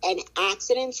big, and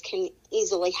accidents can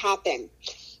easily happen.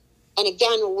 And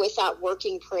again, with that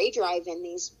working prey drive in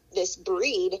this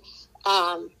breed,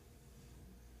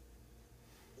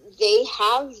 they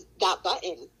have that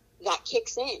button that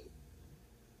kicks in,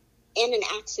 and an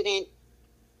accident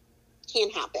can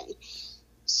happen.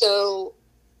 So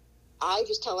I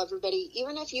just tell everybody,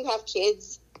 even if you have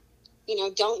kids,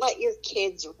 don't let your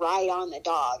kids ride on the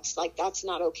dogs. Like, that's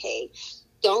not okay.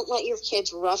 Don't let your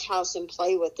kids roughhouse and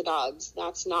play with the dogs.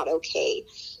 That's not okay.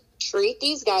 Treat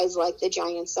these guys like the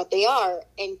giants that they are,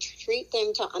 and treat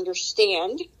them to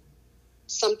understand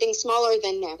something smaller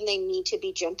than them they need to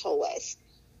be gentle with.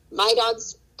 My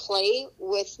dogs play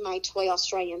with my toy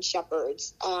Australian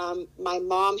Shepherds. My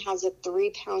mom has a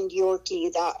 3-pound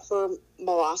Yorkie that her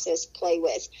Molossus play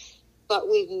with, but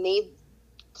we've made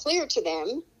clear to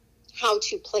them how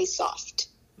to play soft.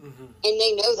 And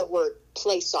they know the word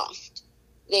play soft.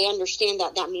 They understand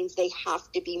that means they have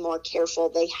to be more careful.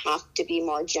 They have to be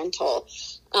more gentle.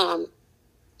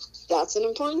 That's an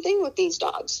important thing with these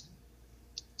dogs.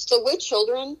 So with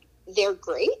children, they're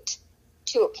great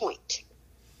to a point.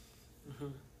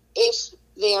 If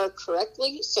they are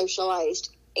correctly socialized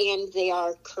and they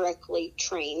are correctly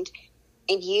trained,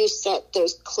 and you set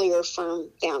those clear, firm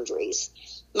boundaries.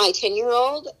 My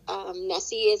 10-year-old,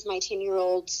 Nessie is my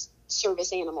 10-year-old's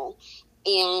service animal.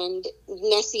 And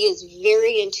Nessie is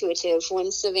very intuitive.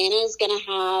 When Savannah is going to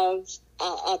have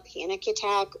a panic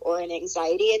attack or an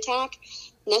anxiety attack,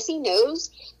 Nessie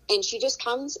knows, and she just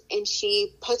comes and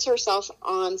she puts herself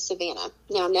on Savannah.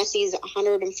 Now, Nessie's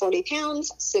 140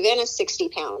 pounds, Savannah's 60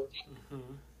 pounds.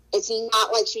 It's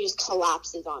not like she just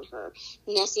collapses on her.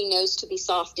 Nessie knows to be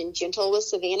soft and gentle with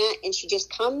Savannah, and she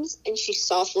just comes and she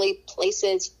softly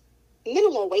places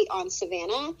minimal weight on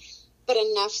Savannah, but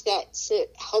enough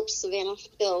that helps Savannah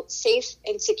feel safe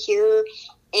and secure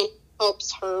and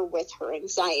helps her with her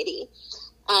anxiety.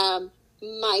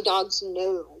 My dogs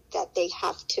know that they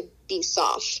have to be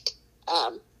soft.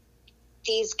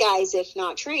 These guys, if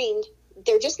not trained,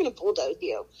 they're just going to bulldoze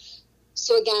you.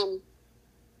 So again,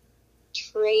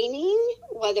 training,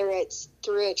 whether it's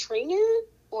through a trainer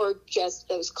or just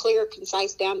those clear,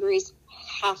 concise boundaries,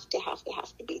 have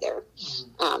to be there.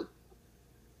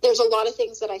 There's a lot of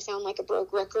things that I sound like a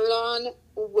broke record on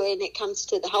when it comes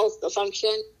to the health, the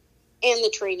function, and the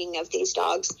training of these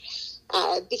dogs,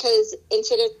 because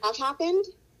incidents have happened,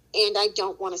 and I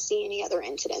don't want to see any other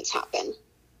incidents happen.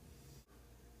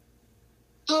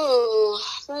 Oh,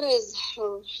 that is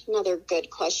another good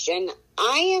question.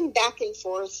 I am back and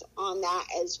forth on that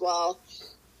as well.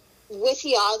 With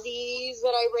the Aussies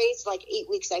that I raised, like 8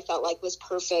 weeks I felt like was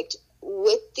perfect.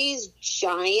 With these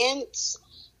giants,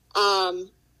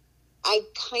 I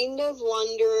kind of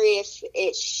wonder if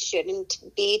it shouldn't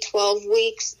be 12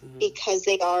 weeks because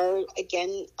they are,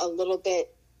 again, a little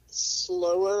bit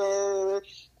slower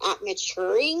at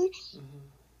maturing.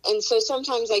 And so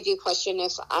sometimes I do question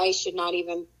if I should not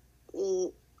even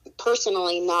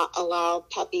personally not allow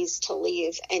puppies to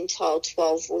leave until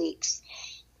 12 weeks.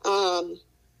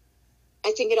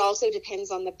 I think it also depends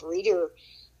on the breeder.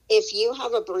 If you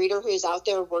have a breeder who's out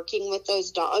there working with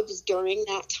those dogs during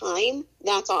that time,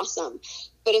 that's awesome.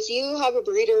 But if you have a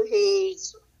breeder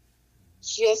who's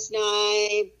just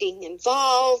not being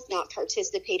involved, not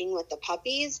participating with the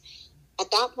puppies, at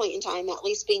that point in time, at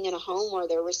least being in a home where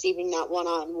they're receiving that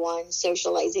one-on-one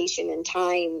socialization and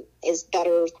time is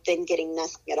better than getting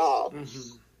nothing at all.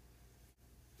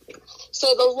 So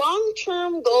the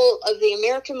long-term goal of the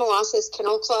American Molossus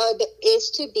Kennel Club is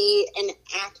to be an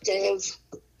active,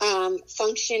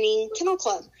 functioning kennel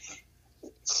club.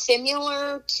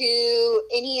 similar to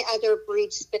any other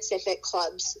breed-specific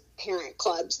clubs, parent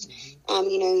clubs.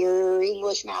 Your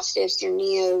English Mastiffs, your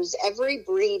Neos, every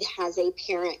breed has a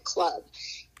parent club.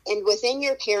 And within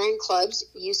your parent clubs,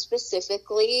 you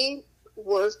specifically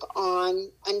work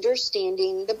on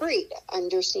understanding the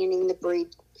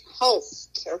breed health,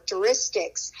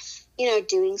 characteristics,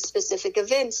 doing specific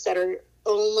events that are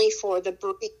only for the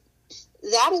breed.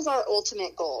 That is our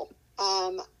ultimate goal.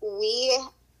 We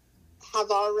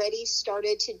have already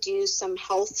started to do some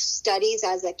health studies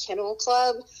as a kennel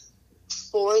club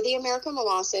for the American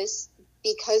Molossus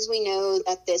because we know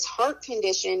that this heart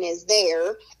condition is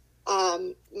there.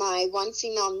 My one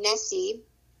female, Nessie,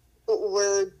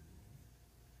 we're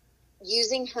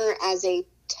using her as a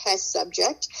test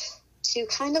subject to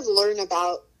kind of learn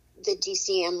about the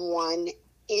DCM1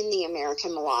 in the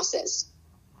American Molossus.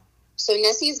 So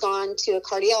Nessie's gone to a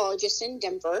cardiologist in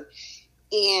Denver,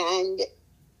 and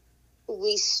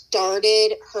we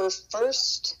started her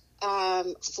first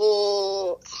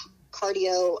full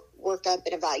cardio workup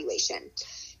and evaluation.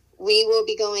 We will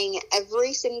be going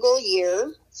every single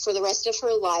year for the rest of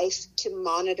her life to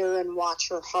monitor and watch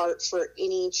her heart for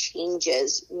any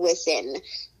changes within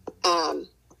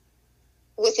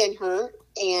her,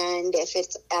 and if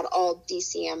it's at all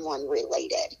DCM1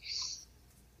 related.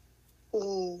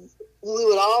 We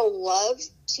would all love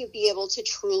to be able to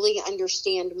truly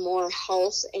understand more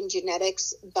health and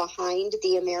genetics behind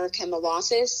the American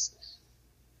Molossus,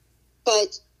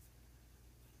 but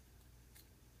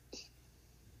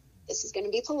this is going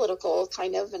to be political,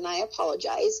 kind of, and I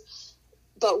apologize.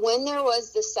 But when there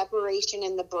was the separation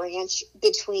in the branch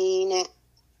between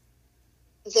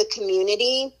the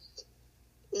community,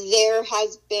 there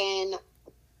has been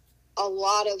a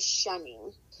lot of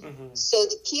shunning. Mm-hmm. So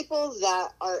the people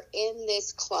that are in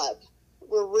this club,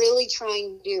 we're really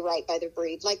trying to do right by the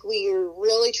breed. Like, we are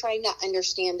really trying to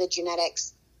understand the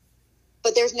genetics,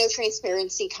 but there's no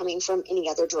transparency coming from any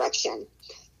other direction.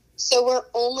 So we're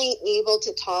only able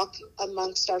to talk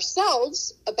amongst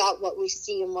ourselves about what we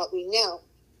see and what we know,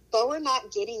 but we're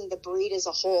not getting the breed as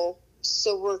a whole.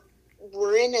 So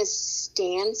we're in a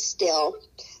standstill.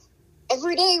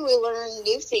 Every day we learn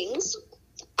new things.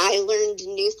 I learned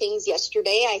new things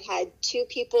yesterday. I had 2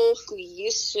 people who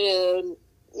used to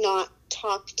not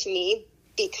talk to me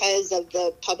because of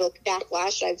the public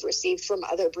backlash I've received from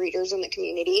other breeders in the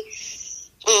community.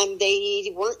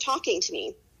 They weren't talking to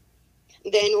me.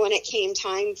 Then when it came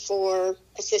time for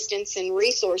assistance and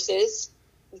resources,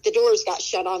 the doors got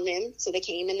shut on them. So they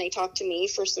came and they talked to me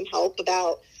for some help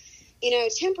about,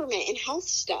 temperament and health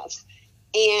stuff.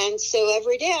 And so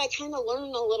every day I kind of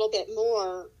learn a little bit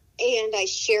more, and I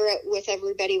share it with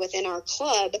everybody within our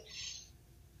club.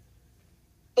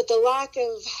 But the lack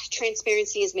of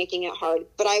transparency is making it hard.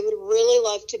 But I would really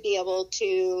love to be able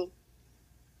to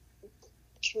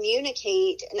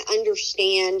communicate and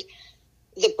understand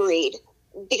the breed,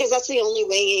 because that's the only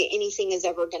way anything is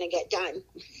ever going to get done.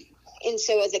 And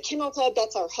so as a kennel club,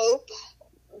 that's our hope,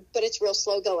 but it's real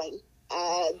slow going.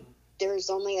 There's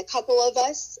only a couple of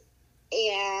us,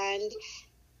 and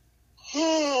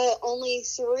only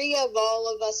 3 of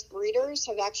all of us breeders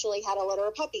have actually had a litter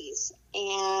of puppies.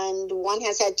 And one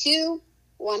has had 2,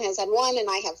 one has had 1, and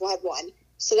I have had 1.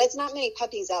 So that's not many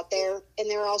puppies out there, and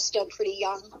they're all still pretty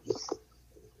young.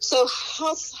 So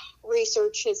health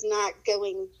research is not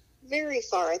going very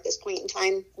far at this point in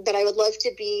time, but I would love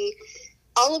to be,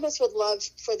 all of us would love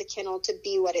for the kennel to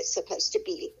be what it's supposed to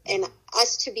be, and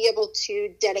us to be able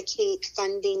to dedicate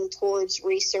funding towards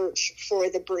research for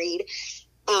the breed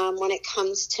when it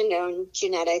comes to known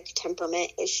genetic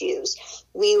temperament issues.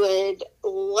 We would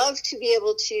love to be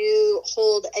able to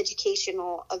hold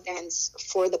educational events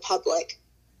for the public.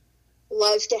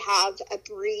 Love to have a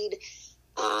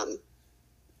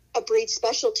breed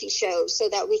specialty show so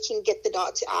that we can get the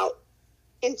dogs out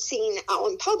and seen out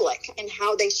in public and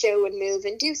how they show and move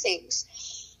and do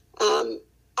things.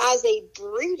 As a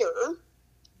breeder,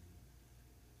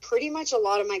 pretty much a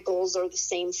lot of my goals are the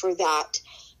same for that.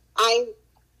 I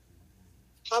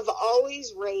have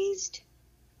always raised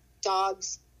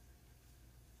dogs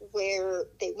where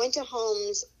they went to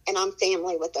homes, and I'm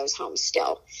family with those homes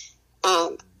still.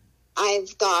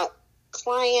 I've got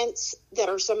clients that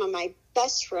are some of my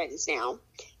best friends now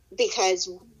because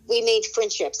we made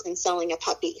friendships in selling a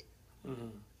puppy. Mm-hmm.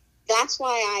 That's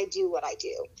why I do what I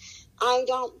do. I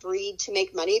don't breed to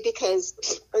make money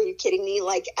because, are you kidding me?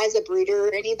 Like, as a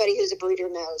breeder, anybody who's a breeder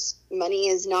knows money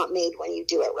is not made when you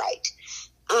do it right.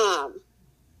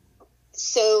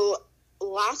 So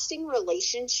lasting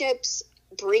relationships,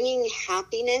 bringing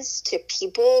happiness to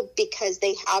people because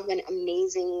they have an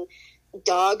amazing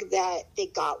dog that they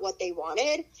got what they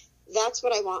wanted, that's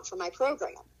what I want for my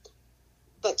program.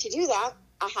 But to do that,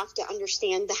 I have to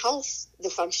understand the health, the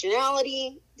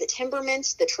functionality, the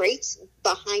temperaments, the traits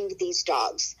behind these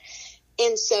dogs.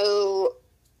 And so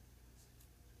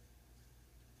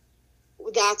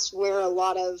that's where a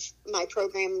lot of my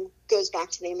program goes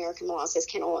back to the American Molossus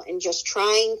Kennel and just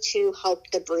trying to help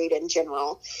the breed in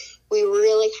general. We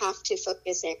really have to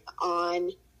focus in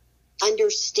on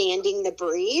understanding the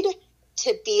breed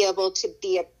to be able to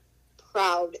be a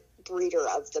proud breeder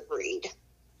of the breed.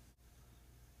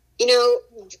 You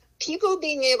know, people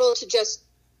being able to just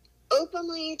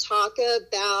openly talk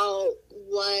about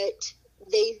what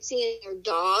they see in their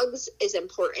dogs is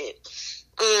important.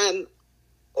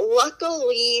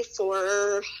 Luckily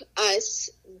for us,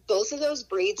 both of those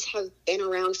breeds have been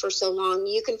around for so long.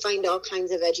 You can find all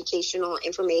kinds of educational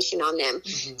information on them,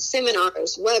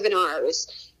 seminars, webinars,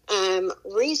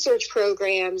 research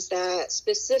programs that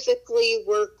specifically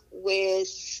work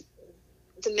with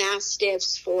the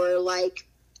Mastiffs for like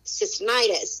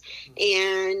cystinitis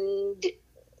and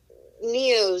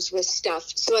neos with stuff.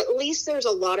 So at least there's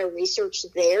a lot of research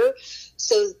there.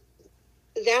 So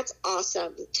that's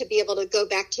awesome to be able to go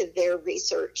back to their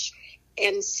research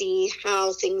and see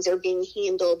how things are being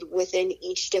handled within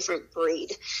each different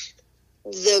breed.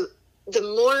 The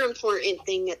more important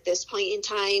thing at this point in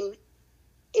time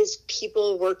is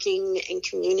people working and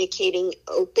communicating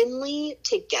openly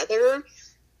together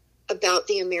about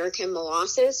the American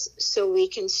Molossus so we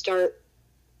can start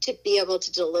to be able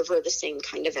to deliver the same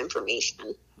kind of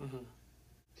information.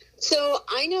 So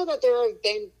I know that there have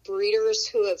been breeders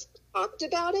who have talked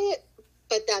about it,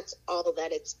 but that's all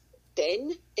that it's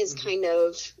been, is kind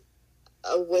of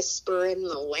a whisper in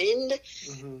the wind.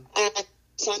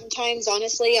 Sometimes,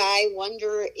 honestly, I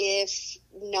wonder if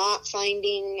not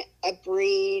finding a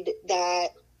breed that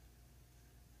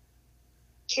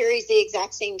carries the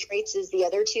exact same traits as the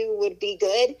other two would be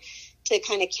good to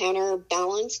kind of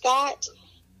counterbalance that.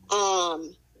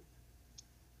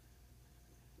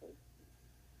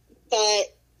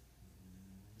 But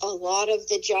a lot of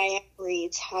the giant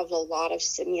breeds have a lot of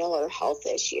similar health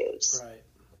issues. Right.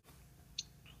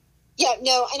 Yeah,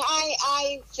 no, and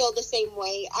I feel the same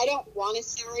way. I don't want to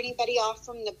scare anybody off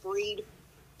from the breed,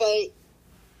 but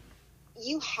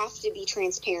you have to be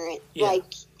transparent. Yeah. Like,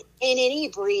 in any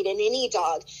breed, in any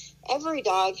dog, every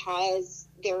dog has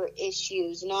their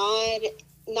issues.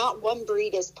 Not one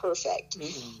breed is perfect.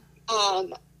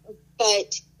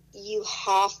 But you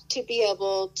have to be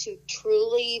able to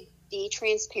truly be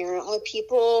transparent with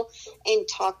people and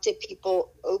talk to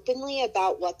people openly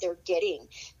about what they're getting.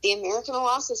 The American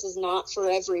Molossus is not for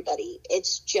everybody.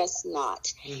 It's just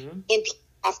not. And people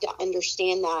have to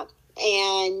understand that.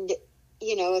 And,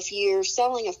 you know, if you're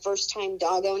selling a first-time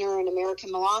dog owner an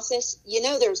American Molossus, you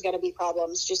know there's going to be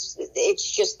problems. It's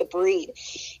just the breed.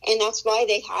 And that's why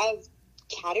they have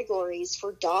categories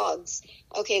for dogs.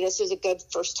 Okay, this is a good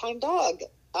first-time dog.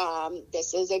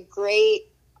 This is a great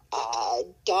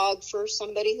dog for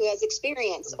somebody who has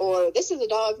experience, or this is a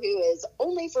dog who is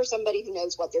only for somebody who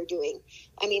knows what they're doing.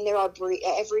 I mean,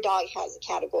 every dog has a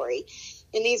category,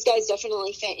 and these guys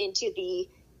definitely fit into the,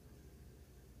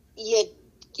 you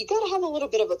got to have a little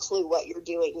bit of a clue what you're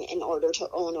doing in order to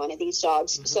own one of these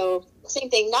dogs. So same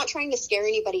thing, not trying to scare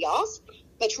anybody off,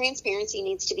 but transparency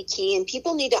needs to be key, and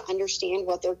people need to understand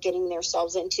what they're getting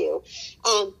themselves into.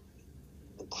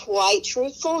 Quite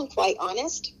truthful and quite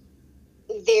honest,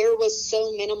 there was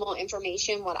so minimal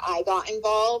information when I got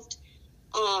involved.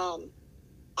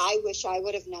 I wish I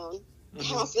would have known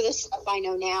half of the stuff I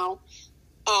know now.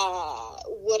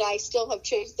 Would I still have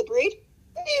changed the breed?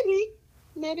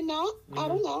 Maybe not. I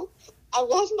don't know. I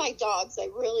love my dogs, I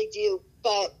really do,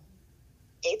 but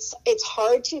it's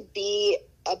hard to be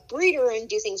a breeder and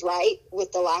do things right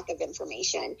with the lack of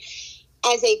information.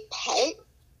 As a pet,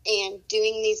 and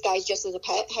doing these guys just as a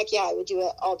pet, heck yeah, I would do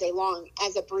it all day long.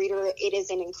 As a breeder, it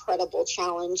is an incredible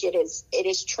challenge. It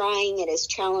is trying, it is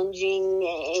challenging,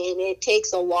 and it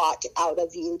takes a lot out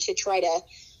of you to try to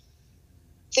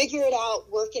figure it out,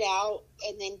 work it out,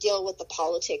 and then deal with the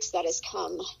politics that has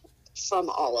come from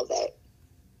all of it.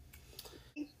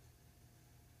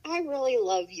 I really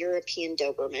love European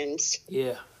Dobermans.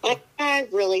 Yeah. I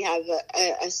really have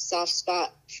a soft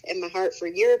spot in my heart for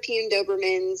European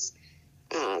Dobermans.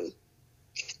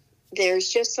 There's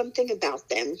just something about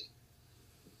them.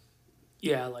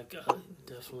 Yeah,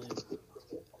 definitely.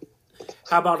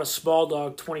 How about a small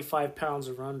dog, 25 pounds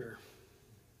or under?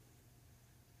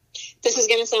 This is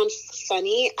going to sound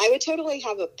funny. I would totally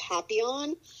have a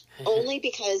Papillon, only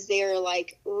because they're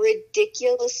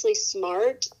ridiculously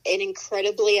smart and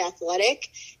incredibly athletic.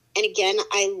 And again,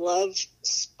 I love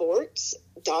sports,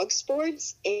 dog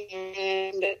sports,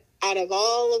 and out of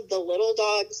all of the little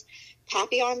dogs,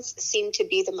 Papillons seem to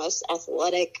be the most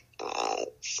athletic,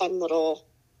 fun little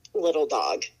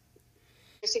dog.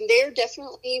 So they're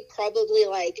definitely probably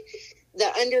like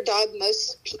the underdog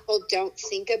most people don't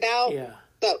think about. Yeah.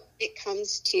 But when it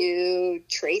comes to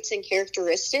traits and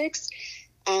characteristics,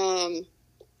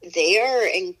 they are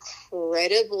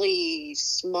incredibly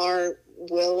smart,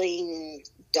 willing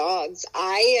dogs.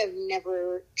 I have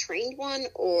never trained one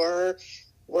or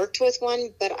worked with one,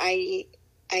 but I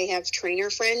have trainer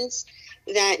friends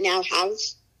that now have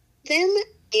them,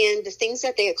 and the things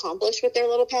that they accomplish with their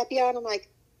little Papillon, I'm like,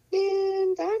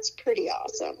 man, that's pretty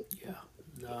awesome. Yeah,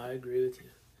 no, I agree with you.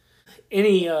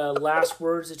 Any last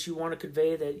words that you want to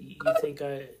convey that you think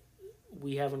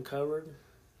we haven't covered?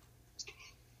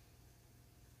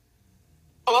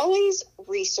 Always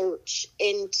research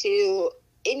into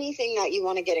anything that you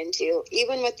want to get into.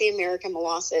 Even with the American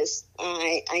Molossus,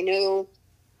 I know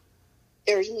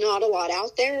there's not a lot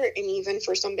out there, and even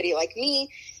for somebody like me,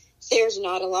 there's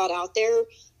not a lot out there.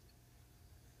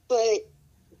 But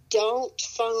don't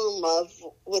fall in love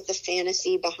with the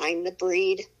fantasy behind the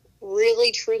breed.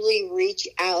 Really, truly reach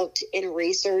out and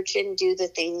research and do the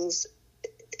things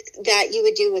that you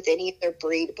would do with any other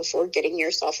breed before getting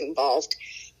yourself involved.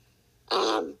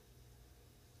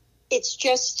 It's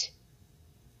just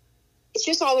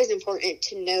always important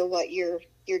to know what you're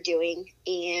doing.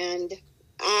 And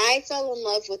I fell in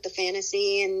love with the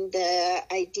fantasy and the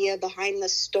idea behind the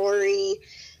story,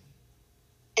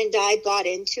 and I bought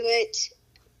into it.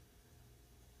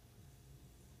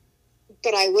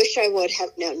 But I wish I would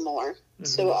have known more. Mm-hmm.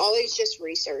 So always just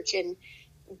research, and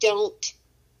don't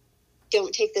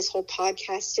take this whole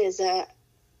podcast as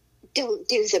don't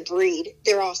do the breed.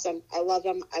 They're awesome. I love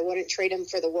them. I wouldn't trade them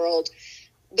for the world.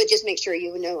 But just make sure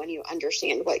you know and you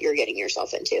understand what you're getting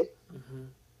yourself into. Mm-hmm.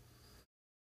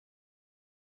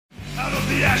 Out of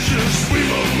the ashes we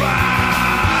will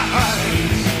rise,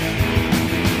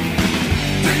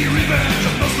 taking revenge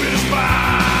on those we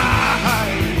despise.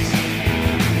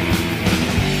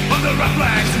 Under our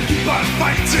flags and keep on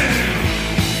fighting.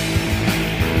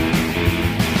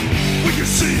 We can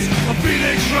see a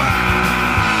phoenix rise.